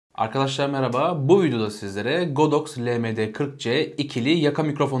Arkadaşlar merhaba. Bu videoda sizlere Godox LMD-40C ikili yaka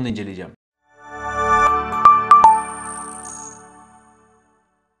mikrofonunu inceleyeceğim.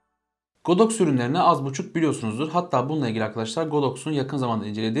 Godox ürünlerini az buçuk biliyorsunuzdur. Hatta bununla ilgili arkadaşlar Godox'un yakın zamanda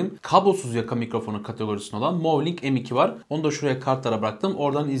incelediğim kablosuz yaka mikrofonu kategorisinde olan Movlink M2 var. Onu da şuraya kartlara bıraktım.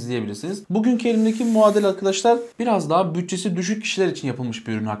 Oradan izleyebilirsiniz. Bugünkü elimdeki muadil arkadaşlar biraz daha bütçesi düşük kişiler için yapılmış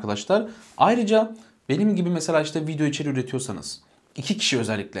bir ürün arkadaşlar. Ayrıca benim gibi mesela işte video içeriği üretiyorsanız 2 kişi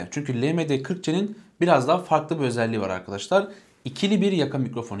özellikle. Çünkü LMD-40C'nin biraz daha farklı bir özelliği var arkadaşlar. İkili bir yaka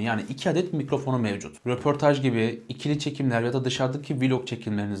mikrofonu, yani 2 adet mikrofonu mevcut. Röportaj gibi, ikili çekimler ya da dışarıdaki vlog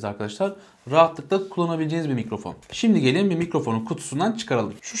çekimlerinizde arkadaşlar rahatlıkla kullanabileceğiniz bir mikrofon. Şimdi gelin bir mikrofonun kutusundan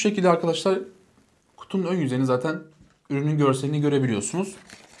çıkaralım. Şu şekilde arkadaşlar kutunun ön yüzeyini zaten ürünün görselini görebiliyorsunuz.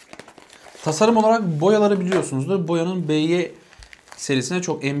 Tasarım olarak boyaları biliyorsunuzdur. Boyanın BY serisine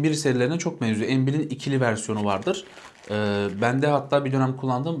çok, M1 serilerine çok benziyor. M1'in ikili versiyonu vardır. Bende hatta bir dönem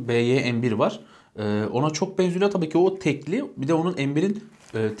kullandığım BY M1 var. Ona çok benziyor tabii ki, o tekli. Bir de onun M1'in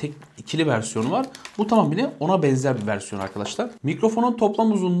tek ikili versiyonu var. Bu tamamıyla ona benzer bir versiyon arkadaşlar. Mikrofonun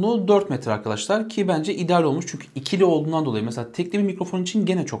toplam uzunluğu 4 metre arkadaşlar ki bence ideal olmuş. Çünkü ikili olduğundan dolayı mesela tekli bir mikrofon için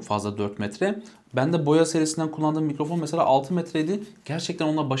gene çok fazla 4 metre. Ben de boya serisinden kullandığım mikrofon mesela 6 metreydi. Gerçekten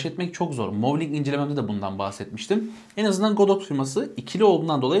onunla baş etmek çok zor. Movlink incelememde de bundan bahsetmiştim. En azından Godox firması ikili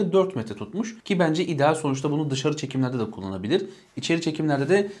olduğundan dolayı 4 metre tutmuş. Ki bence ideal, sonuçta bunu dışarı çekimlerde de kullanabilir. İçeri çekimlerde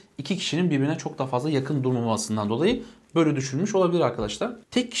de 2 kişinin birbirine çok daha fazla yakın durmamasından dolayı böyle düşünmüş olabilir arkadaşlar.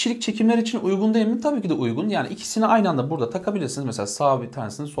 Tek kişilik çekimler için uygun değil mi? Tabii ki de uygun. Yani ikisini aynı anda burada takabilirsiniz. Mesela sağ bir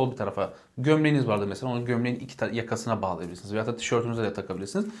tanesini sol bir tarafa. Gömleğiniz vardı mesela, onu gömleğin iki yakasına bağlayabilirsiniz. Veya da tişörtünüze de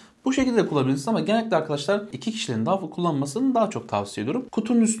takabilirsiniz. Bu şekilde de kullanabilirsiniz ama genellikle arkadaşlar iki kişilerin daha kullanmasını daha çok tavsiye ediyorum.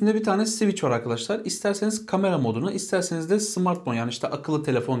 Kutunun üstünde bir tane switch var arkadaşlar. İsterseniz kamera modunu, isterseniz de smartphone, yani işte akıllı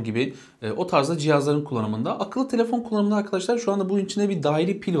telefon gibi o tarzda cihazların kullanımında. Akıllı telefon kullanımında arkadaşlar şu anda bunun içinde bir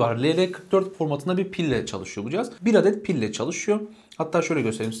dahili pil var. LL44 formatında bir pille çalışıyor bu cihaz. Bir adet pille çalışıyor. Hatta şöyle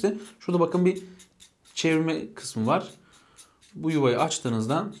göstereyim size. Şurada bakın bir çevirme kısmı var. Bu yuvayı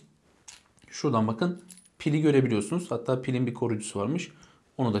açtığınızda şuradan bakın pili görebiliyorsunuz. Hatta pilin bir koruyucusu varmış.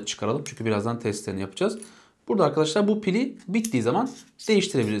 Onu da çıkaralım çünkü birazdan testlerini yapacağız. Burada arkadaşlar bu pili bittiği zaman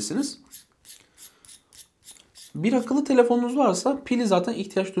değiştirebilirsiniz. Bir akıllı telefonunuz varsa pili zaten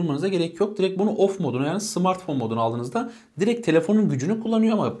ihtiyaç duymanıza gerek yok. Direkt bunu off moduna, yani smartphone moduna aldığınızda direkt telefonun gücünü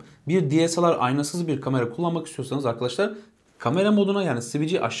kullanıyor ama bir DSLR aynasız bir kamera kullanmak istiyorsanız arkadaşlar kamera moduna, yani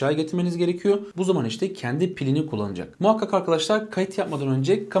switch'i aşağıya getirmeniz gerekiyor. Bu zaman işte kendi pilini kullanacak. Muhakkak arkadaşlar kayıt yapmadan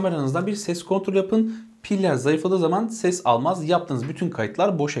önce kameranızdan bir ses kontrol yapın. Piller zayıfladığı zaman ses almaz. Yaptığınız bütün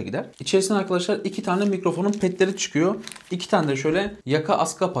kayıtlar boşa gider. İçerisinden arkadaşlar 2 tane mikrofonun petleri çıkıyor. 2 tane de şöyle yaka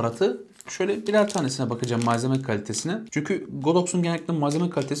askı aparatı. Şöyle birer tanesine bakacağım malzeme kalitesine. Çünkü Godox'un genellikle malzeme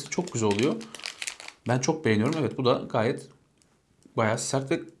kalitesi çok güzel oluyor. Ben çok beğeniyorum. Evet, bu da gayet bayağı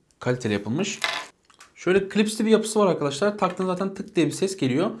sert ve kaliteli yapılmış. Şöyle klipsli bir yapısı var arkadaşlar. Taktığınızda zaten tık diye bir ses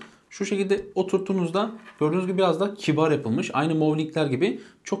geliyor. Şu şekilde oturttuğunuzda gördüğünüz gibi biraz da kibar yapılmış. Aynı Movlink'ler gibi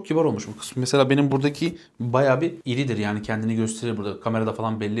çok kibar olmuş bu kısım. Mesela benim buradaki bayağı bir iridir, yani kendini gösterir, burada kamerada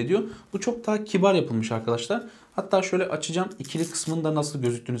falan belli ediyor. Bu çok daha kibar yapılmış arkadaşlar. Hatta şöyle açacağım, ikili kısmında nasıl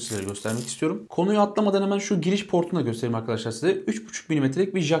gözüktüğünü size göstermek istiyorum. Konuyu atlamadan hemen şu giriş portunu da göstereyim arkadaşlar size. 3,5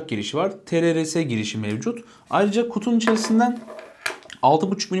 mm'lik bir jack girişi var. TRRS girişi mevcut. Ayrıca kutunun içerisinden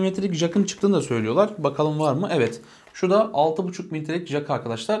 6,5 mm'lik jack'ın çıktığını da söylüyorlar. Bakalım var mı? Evet. Şurada 6,5 mm'lik jack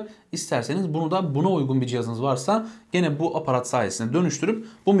arkadaşlar. İsterseniz bunu da buna uygun bir cihazınız varsa gene bu aparat sayesinde dönüştürüp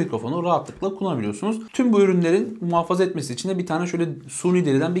bu mikrofonu rahatlıkla kullanabiliyorsunuz. Tüm bu ürünlerin muhafaza etmesi için de bir tane şöyle suni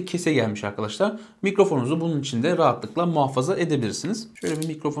deriden bir kese gelmiş arkadaşlar. Mikrofonunuzu bunun içinde rahatlıkla muhafaza edebilirsiniz. Şöyle bir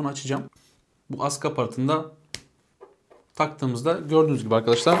mikrofonu açacağım. Bu askı aparatında taktığımızda gördüğünüz gibi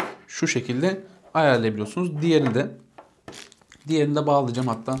arkadaşlar şu şekilde ayarlayabiliyorsunuz. Diğerini de bağlayacağım,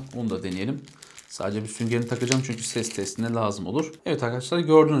 hatta onu da deneyelim. Sadece bir süngerini takacağım çünkü ses testine lazım olur. Evet arkadaşlar,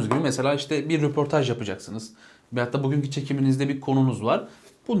 gördüğünüz gibi mesela işte bir röportaj yapacaksınız. Veyahut da bugünkü çekiminizde bir konunuz var.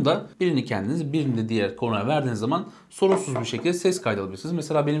 Bunda birini kendiniz, birini de diğer konuya verdiğiniz zaman sorunsuz bir şekilde ses kaydalabilirsiniz.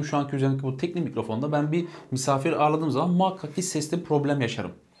 Mesela benim şu anki üzerimdeki bu teknik mikrofonda ben bir misafir ağırladığım zaman muhakkak ki seste problem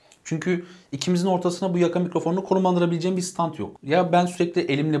yaşarım. Çünkü ikimizin ortasına bu yaka mikrofonunu konumlandırabileceğim bir stand yok. Ya ben sürekli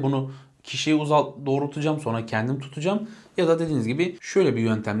elimle bunu kişiye doğrultacağım, sonra kendim tutacağım. Ya da dediğiniz gibi şöyle bir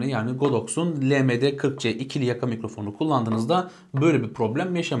yöntemle, yani Godox'un LMD-40C ikili yaka mikrofonu kullandığınızda böyle bir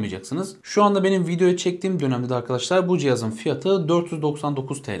problem yaşamayacaksınız. Şu anda benim videoya çektiğim dönemde de arkadaşlar bu cihazın fiyatı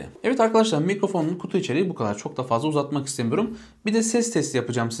 499 TL. Evet arkadaşlar, mikrofonun kutu içeriği bu kadar. Çok da fazla uzatmak istemiyorum. Bir de ses testi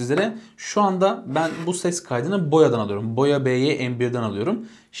yapacağım sizlere. Şu anda ben bu ses kaydını boyadan alıyorum. Boya BY M1'den alıyorum.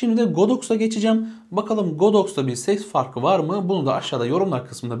 Şimdi de Godox'a geçeceğim. Bakalım Godox'ta bir ses farkı var mı? Bunu da aşağıda yorumlar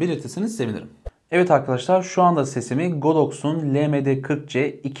kısmında belirtirseniz sevinirim. Evet arkadaşlar, şu anda sesimi Godox'un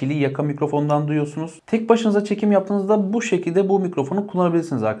LMD-40C ikili yaka mikrofonundan duyuyorsunuz. Tek başınıza çekim yaptığınızda bu şekilde bu mikrofonu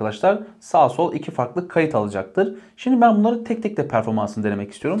kullanabilirsiniz arkadaşlar. Sağ sol iki farklı kayıt alacaktır. Şimdi ben bunları tek tek de performansını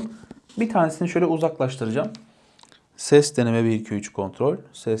denemek istiyorum. Bir tanesini şöyle uzaklaştıracağım. Ses deneme 1 2 3 kontrol.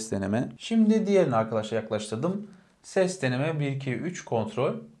 Ses deneme. Şimdi diğerini arkadaşlar yaklaştırdım. Ses deneme 1 2 3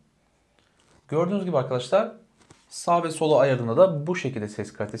 kontrol. Gördüğünüz gibi arkadaşlar sağ ve sola ayırdığında da bu şekilde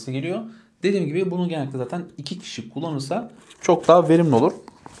ses kalitesi geliyor. Dediğim gibi bunu genellikle zaten 2 kişi kullanırsa çok daha verimli olur.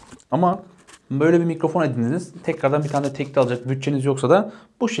 Ama böyle bir mikrofon edindiniz. Tekrardan bir tane de tekli alacak bütçeniz yoksa da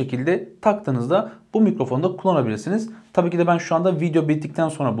bu şekilde taktığınızda bu mikrofonu da kullanabilirsiniz. Tabii ki de ben şu anda video bittikten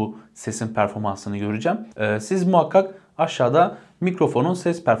sonra bu sesin performansını göreceğim. Siz muhakkak aşağıda mikrofonun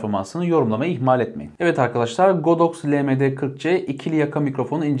ses performansını yorumlamayı ihmal etmeyin. Evet arkadaşlar, Godox LMD-40C ikili yaka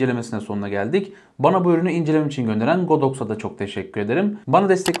mikrofonu incelemesine sonuna geldik. Bana bu ürünü incelemem için gönderen Godox'a da çok teşekkür ederim. Bana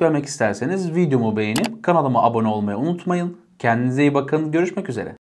destek vermek isterseniz videomu beğenip kanalıma abone olmayı unutmayın. Kendinize iyi bakın. Görüşmek üzere.